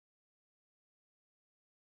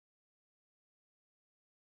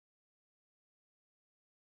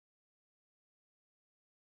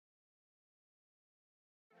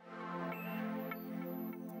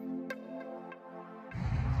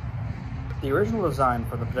The original design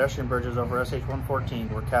for the pedestrian bridges over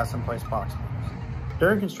SH-114 were cast-in-place box beams.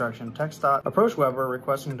 During construction, TxDOT approached Weber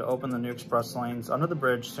requesting to open the new express lanes under the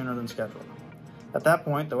bridge sooner than scheduled. At that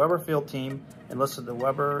point, the Weber field team enlisted the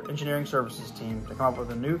Weber Engineering Services team to come up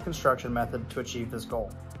with a new construction method to achieve this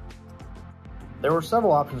goal. There were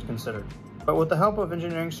several options considered, but with the help of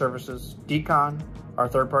Engineering Services, Decon, our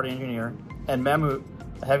third-party engineer, and Mammoet,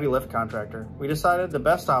 a heavy lift contractor, we decided the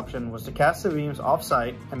best option was to cast the beams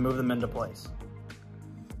off-site and move them into place.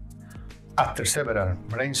 After several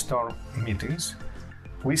brainstorm meetings,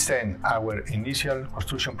 we sent our initial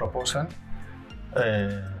construction proposal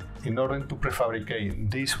in order to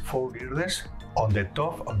prefabricate these 4 girders on the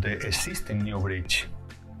top of the existing new bridge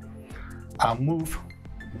and move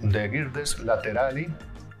the girders laterally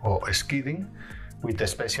or skidding with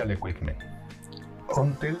special equipment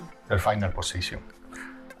until their final position.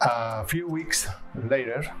 A few weeks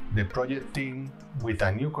later, the project team, with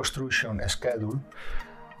a new construction schedule,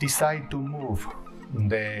 decided to move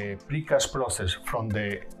the precast process from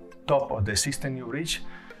the top of the existing new bridge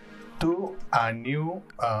to a new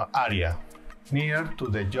area near to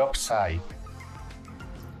the job site.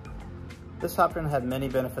 This option had many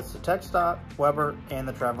benefits to TxDOT, Weber, and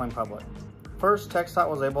the traveling public. First, TxDOT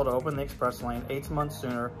was able to open the express lane 8 months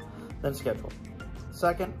sooner than scheduled.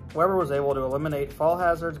 Second, Weber was able to eliminate fall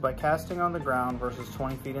hazards by casting on the ground versus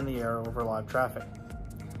 20 feet in the air over live traffic.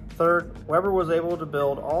 Third, Weber was able to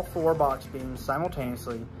build all 4 box beams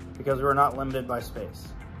simultaneously because we were not limited by space.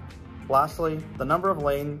 Lastly, the number of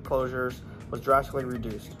lane closures was drastically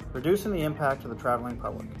reduced, reducing the impact to the traveling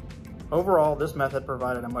public. Overall, this method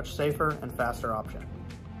provided a much safer and faster option.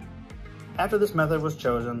 After this method was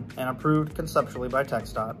chosen and approved conceptually by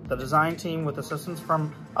TxDOT, the design team with assistance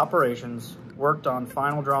from operations worked on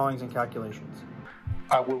final drawings and calculations.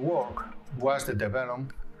 Our work was the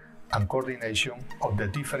development and coordination of the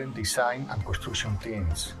different design and construction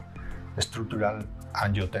teams, structural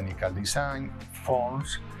and geotechnical design,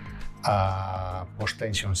 forms,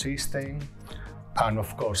 post-tension system, and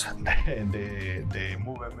of course the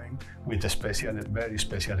movement with very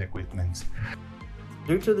special equipment.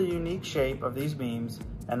 Due to the unique shape of these beams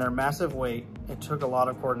and their massive weight, it took a lot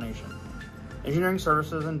of coordination. Engineering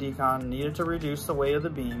Services and Decon needed to reduce the weight of the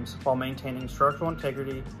beams while maintaining structural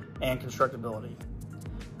integrity and constructability.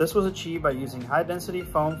 This was achieved by using high-density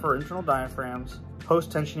foam for internal diaphragms,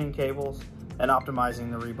 post-tensioning cables, and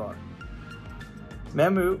optimizing the rebar.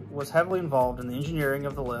 Mammoet was heavily involved in the engineering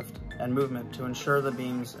of the lift and movement to ensure the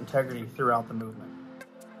beam's integrity throughout the movement.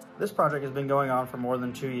 This project has been going on for more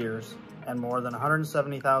than 2 years, and more than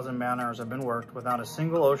 170,000 man-hours have been worked without a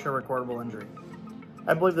single OSHA recordable injury.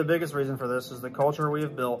 I believe the biggest reason for this is the culture we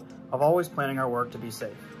have built of always planning our work to be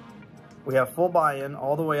safe. We have full buy-in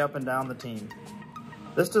all the way up and down the team.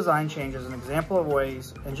 This design change is an example of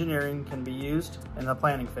ways engineering can be used in the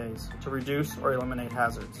planning phase to reduce or eliminate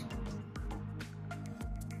hazards.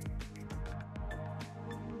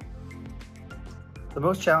 The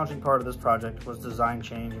most challenging part of this project was design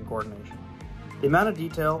change and coordination. The amount of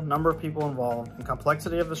detail, number of people involved, and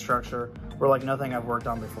complexity of the structure were like nothing I've worked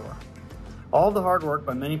on before. All of the hard work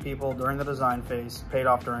by many people during the design phase paid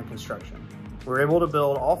off during construction. We were able to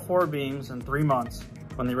build all 4 beams in 3 months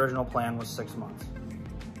when the original plan was 6 months.